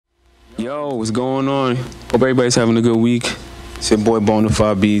Yo, what's going on? Hope everybody's having a good week. It's your boy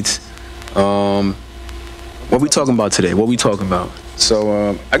Bonafide Beats. What we talking about today? What we talking about?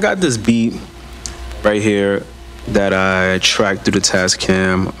 So I got this beat right here that I tracked through the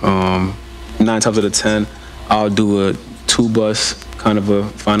Tascam. 9 times out of 10, I'll do a 2-bus kind of a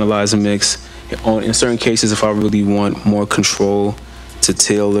finalizer mix. In certain cases, if I really want more control to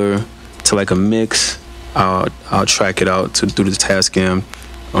tailor to like a mix, I'll track it out through the Tascam.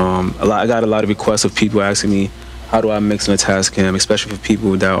 I got a lot of requests of people asking me, how do I mix on a Tascam, especially for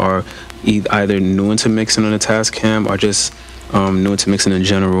people that are either new into mixing on a Tascam or just new into mixing in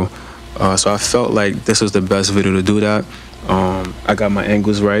general. So I felt like this was the best video to do that. I got my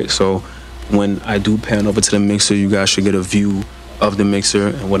angles right, so when I do pan over to the mixer, you guys should get a view of the mixer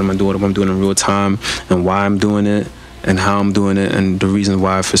and what I'm doing in real time, and why I'm doing it, and how I'm doing it, and the reason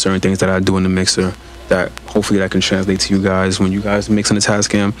why for certain things that I do in the mixer, that hopefully that can translate to you guys when you guys mix in the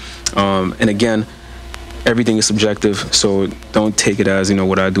Tascam. And again, everything is subjective, so don't take it as, you know,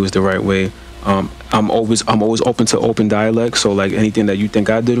 what I do is the right way. I'm always open to open dialect, so like anything that you think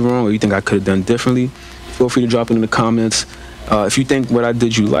I did wrong or you think I could have done differently, feel free to drop it in the comments. If you think what I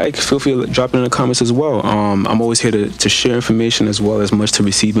did you like, feel free to drop it in the comments as well. I'm always here to share information as well as much to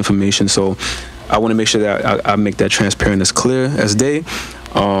receive information, so I want to make sure that I make that transparent as clear as day.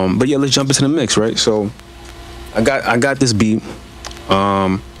 But yeah, let's jump into the mix, right? So I got this beat.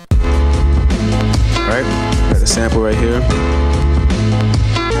 All right, got the sample right here.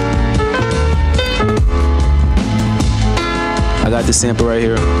 I got the sample right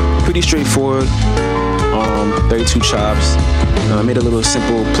here. Pretty straightforward. 32 chops. I made a little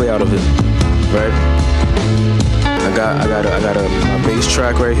simple play out of it, right? I got my bass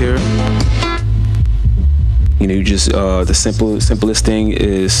track right here. You know, you just the simplest thing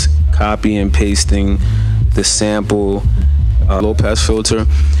is copy and pasting the sample, low pass filter,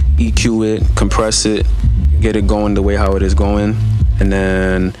 EQ it, compress it, get it going the way how it is going, and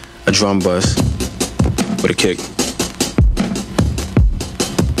then a drum bus with a kick.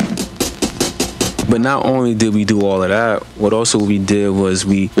 But not only did we do all of that, what also we did was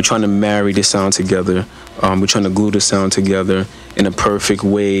we're trying to marry the sound together. We're trying to glue the sound together in a perfect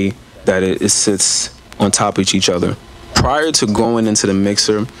way that it sits on top of each other. Prior to going into the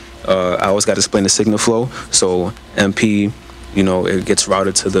mixer, I always got to explain the signal flow. So MP, you know, it gets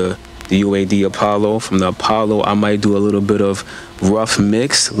routed to the UAD Apollo. From the Apollo, I might do a little bit of rough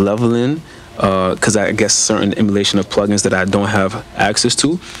mix, leveling, because I guess certain emulation of plugins that I don't have access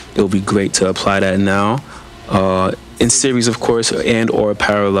to, it'll be great to apply that now. In series, of course, and or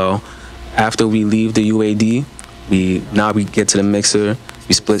parallel. After we leave the UAD, now we get to the mixer,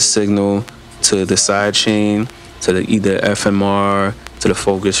 we split signal to the side chain, to the either FMR, to the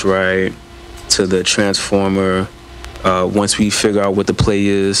Focusrite, to the transformer. Once we figure out what the play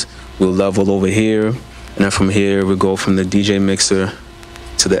is, we'll level over here, and then from here we go from the DJ mixer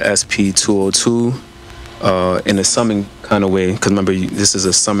to the SP202 in a summing kind of way, because remember, this is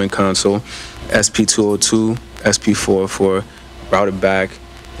a summing console. SP202, SP404, routed back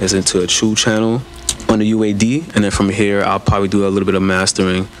is into a true channel on the UAD, and then from here I'll probably do a little bit of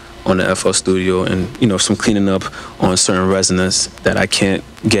mastering on the FL Studio, and you know, some cleaning up on certain resonance that I can't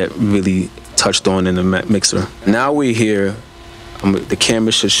get really touched on in the mixer. Now we're here. The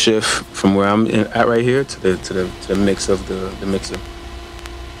camera should shift from where I'm at right here to the mix of the mixer.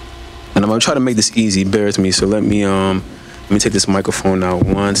 And I'm gonna try to make this easy. Bear with me. So let me take this microphone out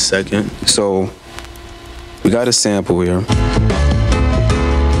 1 second. So we got a sample here.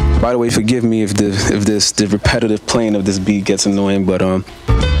 By the way, forgive me if the repetitive playing of this beat gets annoying, but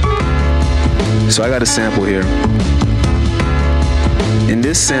so I got a sample here. In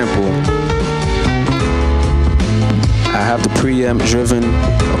this sample, I have the preamp driven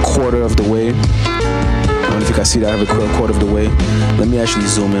a quarter of the way. I don't know if you can see that I have a quarter of the way. Let me actually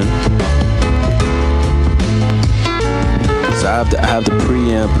zoom in. So I have the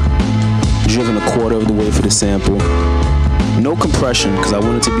preamp driven a quarter of the way for the sample. No compression, because I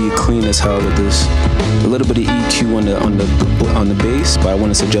want it to be clean as hell with this. A little bit of EQ on the bass, but I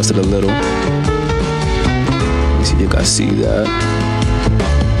want to adjust it a little. Let me see if you guys see that.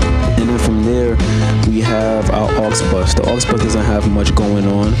 And then from there, we have our aux bus. The aux bus doesn't have much going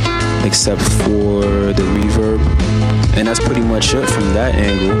on except for the reverb, and that's pretty much it from that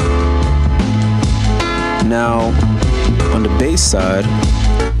angle. Now, on the bass side,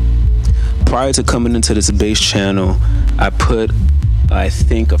 prior to coming into this bass channel, I put, I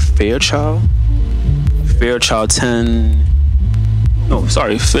think, a Fairchild 10. No,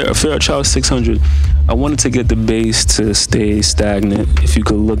 sorry, Fairchild 600 I wanted to get the bass to stay stagnant. If you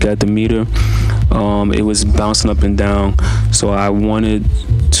could look at the meter, it was bouncing up and down. So I wanted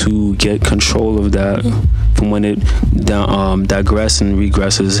to get control of that from when it digresses and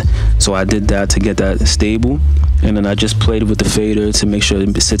regresses. So I did that to get that stable. And then I just played with the fader to make sure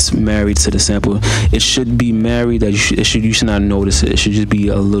it sits married to the sample. It should be married, that you should not notice it. It should just be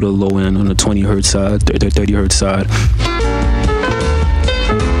a little low end on the 20 hertz side, 30 hertz side.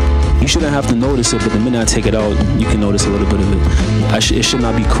 You shouldn't have to notice it, but the minute I take it out, you can notice a little bit of it. It should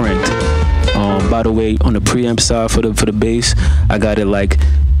not be cranked. By the way, on the preamp side for the bass, I got it like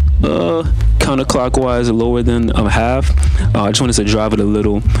counterclockwise, lower than half. I just wanted to drive it a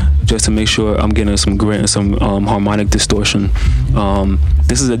little, just to make sure I'm getting some harmonic distortion.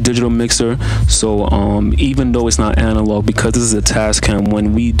 This is a digital mixer, so even though it's not analog, because this is a Tascam,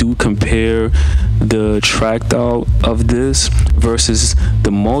 when we do compare the tracked out of this versus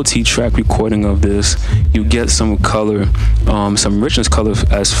the multi-track recording of this, you get some color, some richness color,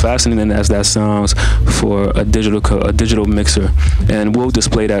 as fascinating as that sounds for a digital mixer, and we'll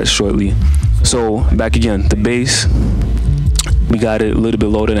display that shortly. So back again, the bass, we got it a little bit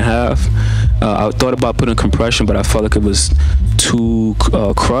lower than half. I thought about putting compression, but I felt like it was too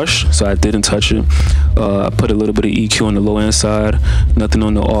crushed, so I didn't touch it. I put a little bit of EQ on the low end side, nothing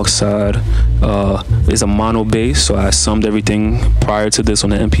on the aux side. It's a mono bass, so I summed everything prior to this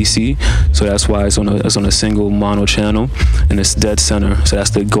on the MPC, so that's why it's on a single mono channel, and it's dead center. So that's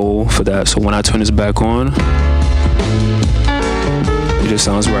the goal for that. So when I turn this back on, it just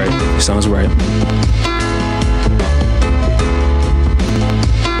sounds right. It sounds right.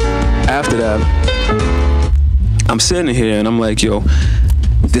 After that, I'm sitting here and I'm like, yo,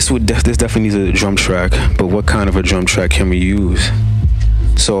 this definitely needs a drum track, but what kind of a drum track can we use?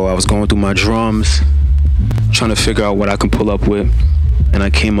 So I was going through my drums, trying to figure out what I can pull up with, and I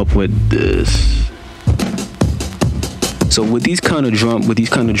came up with this. So with these kind of drum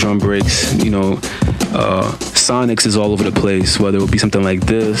breaks, you know, sonics is all over the place. Whether it would be something like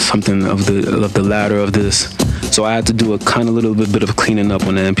this, something of the ladder of this. So I had to do a kind of little bit of cleaning up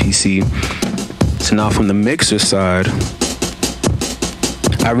on the MPC. So now from the mixer side,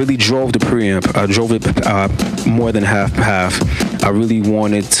 I really drove the preamp. I drove it more than half. I really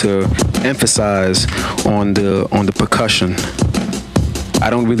wanted to emphasize on the percussion. I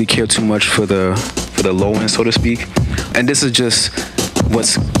don't really care too much for the low end, so to speak. And this is just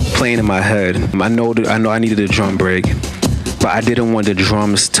what's playing in my head. I know I needed a drum break, but I didn't want the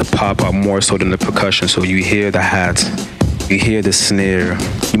drums to pop up more so than the percussion. So you hear the hats, you hear the snare,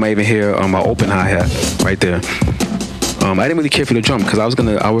 you might even hear my open hi-hat right there. I didn't really care for the drum because I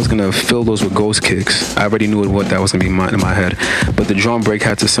was gonna fill those with ghost kicks. I already knew what that was gonna be in my head, but the drum break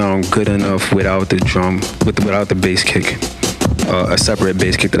had to sound good enough without the drum, without the bass kick, a separate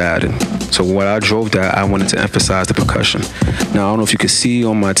bass kick that I added. So when I drove that, I wanted to emphasize the percussion. Now I don't know if you can see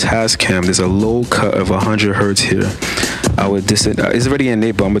on my Tascam, there's a low cut of 100 hertz here. It's already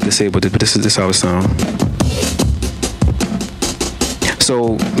enabled, I'm gonna disable it, but this is how it sounds.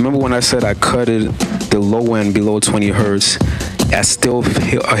 So remember when I said I cut it the low end below 20 hertz,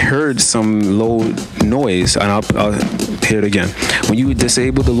 I heard some low noise, and I'll hear it again. When you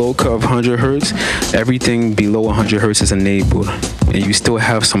disable the low cut of 100 hertz, everything below 100 hertz is enabled, and you still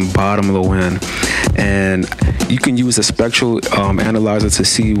have some bottom low end. And you can use a spectral analyzer to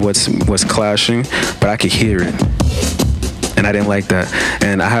see what's clashing, but I could hear it. And I didn't like that.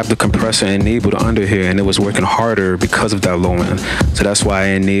 And I have the compressor enabled under here, and it was working harder because of that low end. So that's why I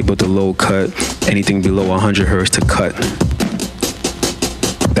enabled the low cut, anything below 100 hertz to cut.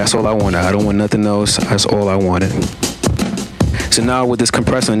 That's all I wanted. I don't want nothing else. That's all I wanted. So now with this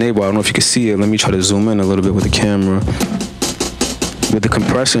compressor enabled, I don't know if you can see it. Let me try to zoom in a little bit with the camera. With the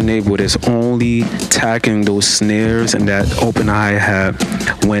compressor enabled, it's only tacking those snares and that open hi-hat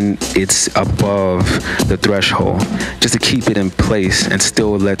when it's above the threshold, just to keep it in place and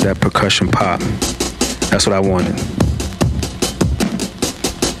still let that percussion pop. That's what I wanted.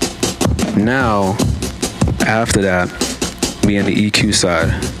 Now, after that, we in the EQ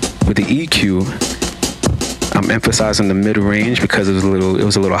side. With the EQ, I'm emphasizing the mid-range because it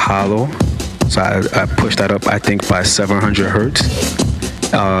was a little hollow. So I pushed that up, I think, by 700 hertz.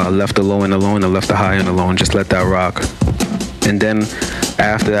 Left the low end alone and left the high end alone. Just let that rock. And then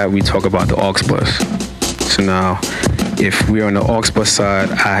after that, we talk about the aux bus. So now, if we're on the aux bus side,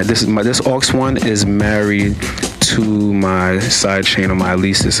 this aux one is married to my side chain on my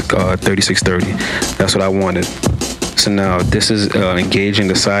Alesis 3630. That's what I wanted. So now this is engaging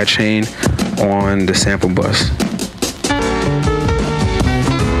the side chain on the sample bus.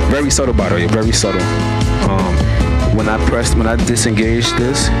 Very subtle, by the way, very subtle. When I disengage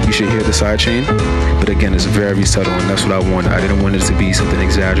this, you should hear the side chain. But again, it's very subtle, and that's what I wanted. I didn't want it to be something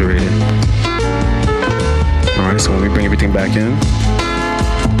exaggerated. All right, so when we bring everything back in,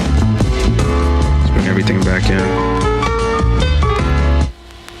 let's bring everything back in.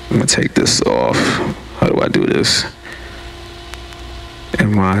 I'm gonna take this off. How do I do this?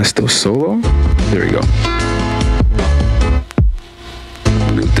 Am I still solo? There we go.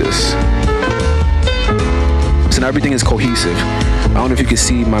 Do this. So now everything is cohesive. I don't know if you can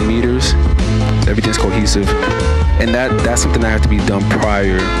see my meters. Everything's cohesive. And that's something that has to be done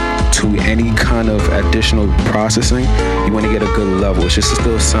prior to any kind of additional processing. You want to get a good level. It's just to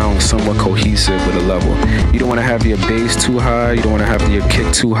still sound somewhat cohesive with a level. You don't want to have your bass too high. You don't want to have your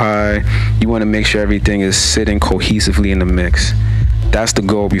kick too high. You want to make sure everything is sitting cohesively in the mix. That's the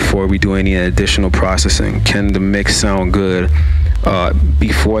goal before we do any additional processing. Can the mix sound good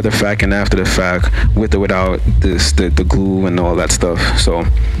before the fact and after the fact, with or without the glue and all that stuff? So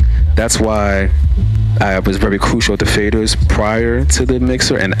that's why I was very crucial with the faders prior to the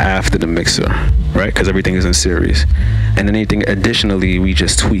mixer and after the mixer, right? Because everything is in series. And anything additionally, we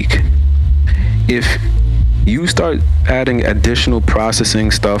just tweak. If you start adding additional processing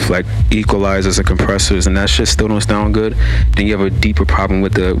stuff like equalizers and compressors, and that shit still don't sound good, then you have a deeper problem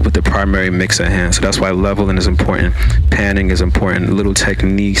with the primary mix at hand. So that's why leveling is important, panning is important, little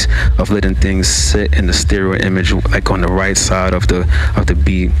techniques of letting things sit in the stereo image, like on the right side of the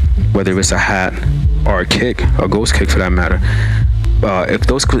beat, whether it's a hat or a kick, or a ghost kick for that matter. If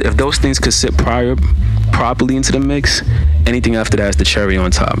those things could sit properly into the mix, anything after that is the cherry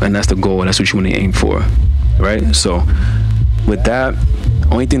on top, and that's the goal. That's what you want to aim for, right? So with that,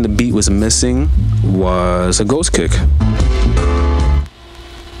 only thing the beat was missing was a ghost kick.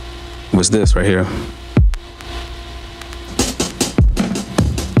 Was this right here.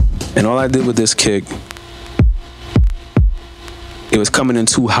 And all I did with this kick, it was coming in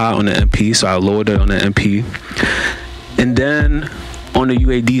too high on the MP, so I lowered it on the MP. And then on the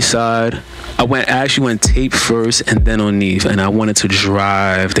UAD side, I actually went tape first and then on Neve, and I wanted to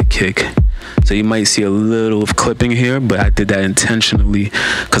drive the kick. So you might see a little clipping here, but I did that intentionally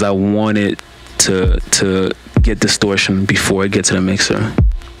because I wanted to get distortion before it gets to the mixer.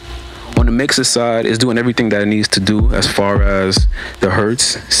 On the mixer side, it's doing everything that it needs to do as far as the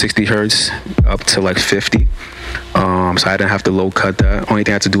hertz, 60 hertz up to like 50. So I didn't have to low cut that. Only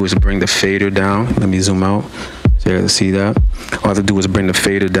thing I had to do is bring the fader down. Let me zoom out so you guys see that. All I have to do is bring the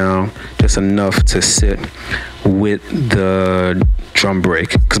fader down just enough to sit with the drum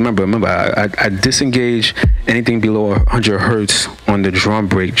break. Because remember, I disengage anything below 100 hertz on the drum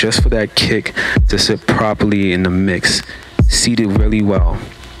break just for that kick to sit properly in the mix, seated really well,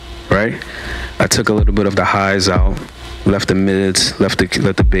 right? I took a little bit of the highs out, left the mids, left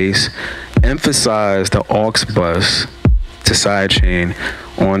the bass, emphasized the aux bus to sidechain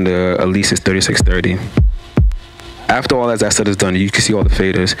on the Alesis 3630. After all that stuff is done, you can see all the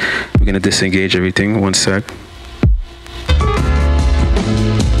faders. We're gonna disengage everything. One sec.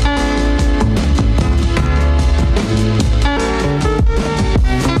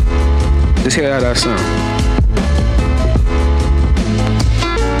 Just hear how that sound.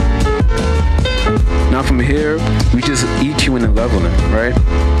 Now from here, we just EQing and leveling, right?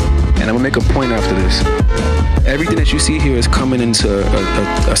 And I'm gonna make a point after this. Everything that you see here is coming into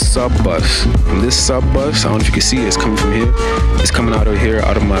a sub bus. From this sub bus, I don't know if you can see it, it's coming from here. It's coming out of here,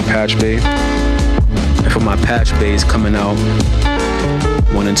 out of my patch bay. And from my patch bay, it's coming out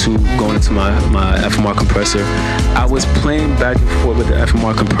 1 and 2, going into my FMR compressor. I was playing back and forth with the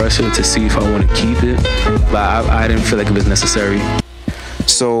FMR compressor to see if I want to keep it, but I didn't feel like it was necessary.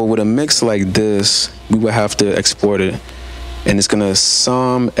 So with a mix like this, we would have to export it, and it's gonna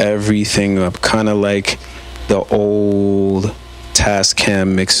sum everything up, kind of like the old Tascam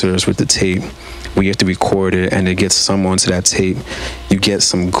mixers with the tape, where you have to record it and it gets some onto that tape. You get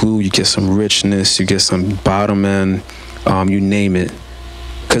some glue, you get some richness, you get some bottom end, you name it.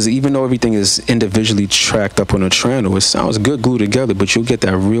 Because even though everything is individually tracked up on a channel, it sounds good glued together, but you'll get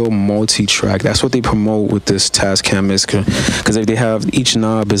that real multi-track. That's what they promote with this Tascam mixer, because if they have, each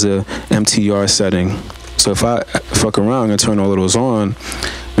knob is a MTR setting. So if I fuck around and turn all of those on,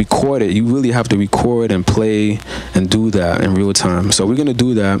 record it, you really have to record and play and do that in real time. So we're gonna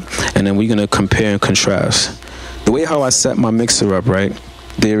do that, and then we're gonna compare and contrast. The way how I set my mixer up, right?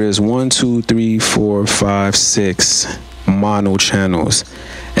 There is 1, 2, 3, 4, 5, 6 mono channels.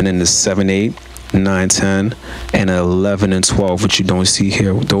 And then the 7, 8, 9, 10, and 11 and 12, which you don't see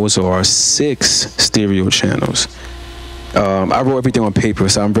here. Those are our 6 stereo channels. I wrote everything on paper,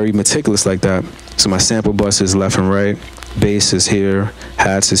 so I'm very meticulous like that. So my sample bus is left and right, bass is here,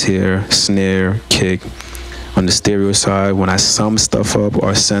 hats is here, snare, kick. On On the stereo side, when I sum stuff up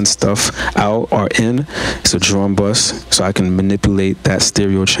or send stuff out or in, it's a drum bus, so I can manipulate that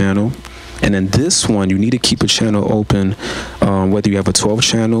stereo channel. And then this one, you need to keep a channel open, whether you have a 12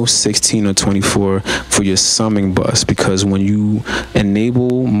 channel, 16 or 24, for your summing bus, because when you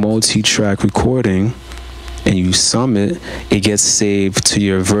enable multi-track recording and you sum it, it gets saved to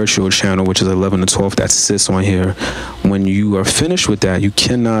your virtual channel, which is 11 to 12, that sits on here. When you are finished with that, you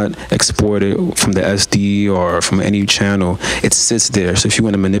cannot export it from the SD or from any channel. It sits there. So if you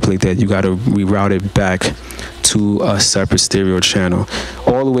want to manipulate that, you got to reroute it back to a separate stereo channel.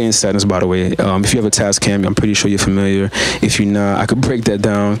 All the way in settings, by the way. If you have a Tascam, I'm pretty sure you're familiar. If you're not, I could break that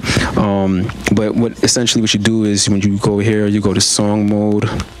down. But essentially what you do is when you go here, you go to song mode,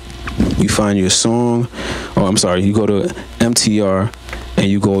 you find your song, you go to MTR and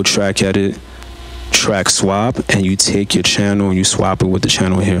you go track edit, track swap, and you take your channel and you swap it with the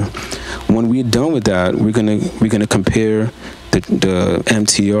channel here. When we're done with that, we're gonna compare the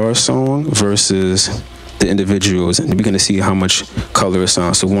MTR song versus the individuals, and we're gonna see how much color it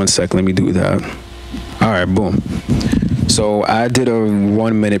sounds. So 1 second, let me do that. All right, boom. So I did a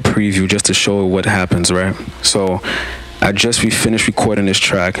 1 minute preview just to show what happens, right? So I just finished recording this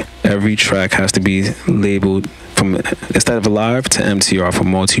track. Every track has to be labeled from, instead of live, to MTR for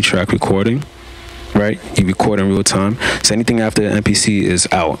multi-track recording, right? You record in real time. So anything after the MPC is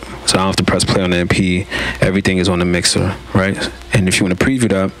out. So I don't have to press play on the MP. Everything is on the mixer, right? And if you want to preview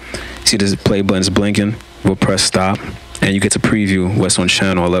that, see this play button's blinking, we'll press stop, and you get to preview what's on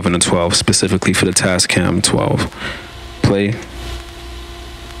channel 11 and 12, specifically for the Tascam 12. Play.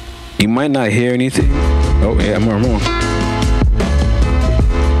 You might not hear anything. Oh, yeah, I'm wrong.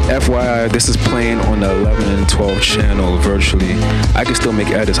 FYI, this is playing on the 11 and 12 channel virtually. I can still make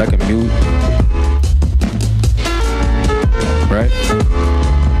edits. I can mute. Right?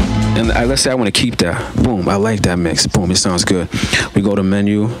 And let's say I want to keep that. Boom, I like that mix. Boom, it sounds good. We go to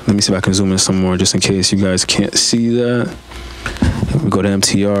menu. Let me see if I can zoom in some more just in case you guys can't see that. We go to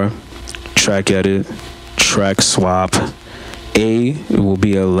MTR, track edit, track swap. A, it will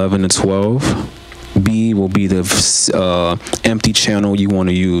be 11 to 12. B will be the empty channel you want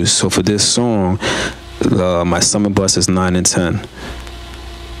to use. So for this song, my summon bus is 9 and 10.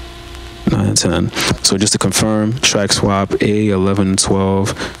 9 and 10. So just to confirm, track swap A 11 and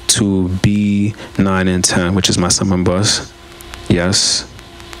 12 to B 9 and 10, which is my summon bus. Yes.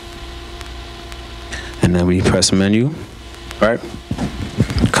 And then we press menu. All right.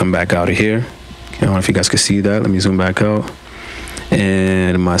 Come back out of here. I don't know if you guys can see that. Let me zoom back out.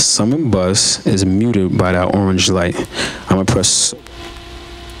 And my summon bus is muted by that orange light. I'm gonna press,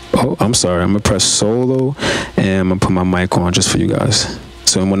 I'm gonna press solo, and I'm gonna put my mic on just for you guys.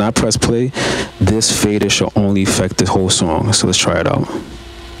 So when I press play, this fader should only affect the whole song. So let's try it out.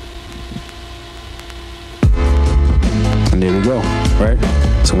 And there we go, right?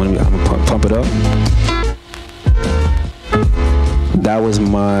 So I'm gonna pump it up. That was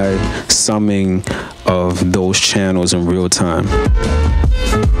my summing of those channels in real time.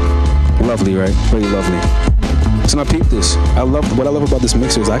 Lovely, right? Really lovely. So now peep this. What I love about this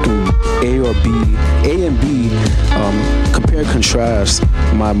mixer is I can A and B, compare and contrast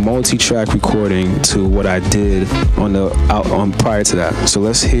my multi-track recording to what I did on prior to that. So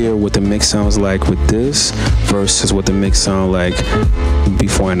let's hear what the mix sounds like with this versus what the mix sound like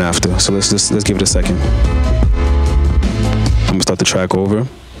before and after. So let's give it a second. I'm gonna start the track over.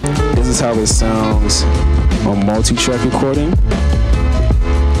 This is how it sounds on multi-track recording.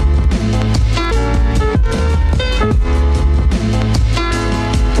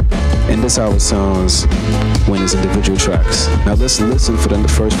 And this is how it sounds when it's individual tracks. Now let's listen for the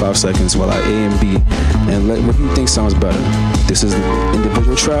first 5 seconds while I A and B, and what do you think sounds better? This is the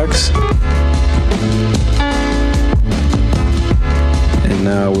individual tracks. And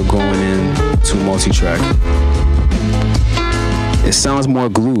now we're going into multi-track. It sounds more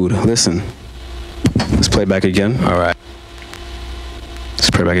glued. Listen. Let's play back again. All right. Let's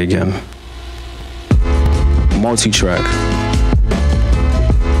play back again. Multi-track.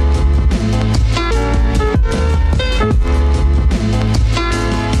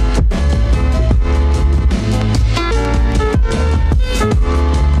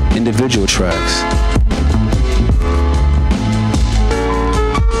 Individual tracks.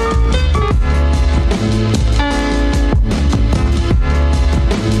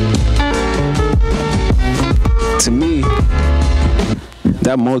 To me,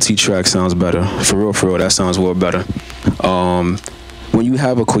 that multi-track sounds better. For real, that sounds well better. When you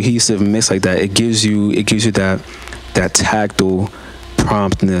have a cohesive mix like that, it gives you that tactile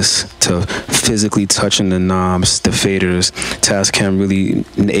promptness to physically touching the knobs, the faders. Tascam really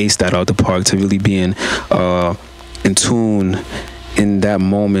aced that out the park to really being in tune in that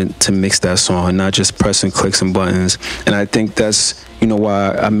moment to mix that song and not just pressing clicks and buttons. And I think that's, you know,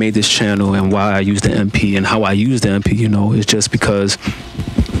 why I made this channel and why I use the MP and how I use the MP, you know, is just because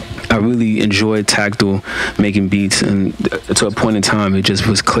I really enjoyed tactile making beats, and to a point in time it just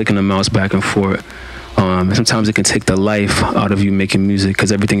was clicking the mouse back and forth. And sometimes it can take the life out of you making music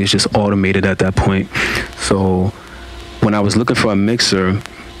because everything is just automated at that point. So when I was looking for a mixer,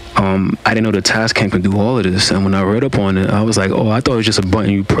 I didn't know the Tascam could do all of this. And when I read up on it, I was like, oh, I thought it was just a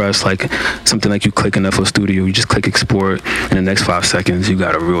button you press, like something like you click in FL Studio. You just click export, in the next 5 seconds, you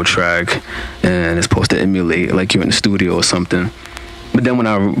got a real track, and it's supposed to emulate like you're in the studio or something. But then when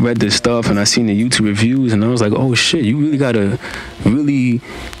I read this stuff and I seen the YouTube reviews, and I was like, oh shit, you really gotta really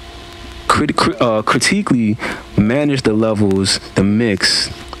critically manage the levels, the mix,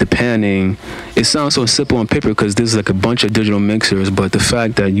 the panning. It sounds so simple on paper because there's like a bunch of digital mixers, but the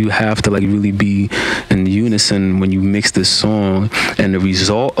fact that you have to like really be in unison when you mix this song, and the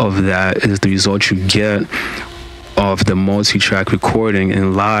result of that is the result you get of the multi-track recording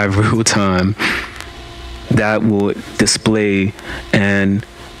in live real time, that will display and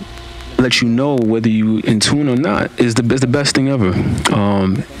let you know whether you in tune or not is the best thing ever.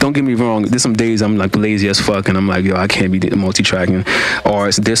 Don't get me wrong, there's some days I'm like lazy as fuck and I'm like, yo, I can't be multi-tracking,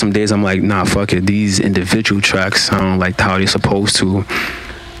 or there's some days I'm like, nah, fuck it, these individual tracks sound like how they're supposed to.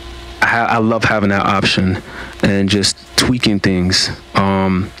 I love having that option and just tweaking things.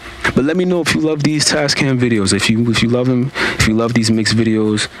 But let me know if you love these Tascam videos. If you love them, if you love these mix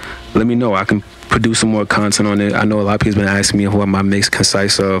videos, let me know. I can produce some more content on it. I know a lot of people's been asking me what my mix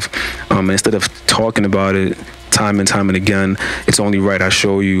consists of. Instead of talking about it time and time and again, it's only right I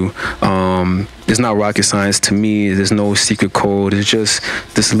show you. It's not rocket science to me. There's no secret code. It's just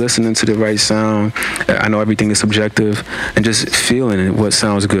listening to the right sound. I know everything is subjective, and just feeling it, what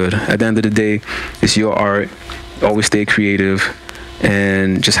sounds good. At the end of the day, it's your art. Always stay creative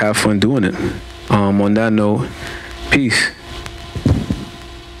and just have fun doing it. On that note, peace.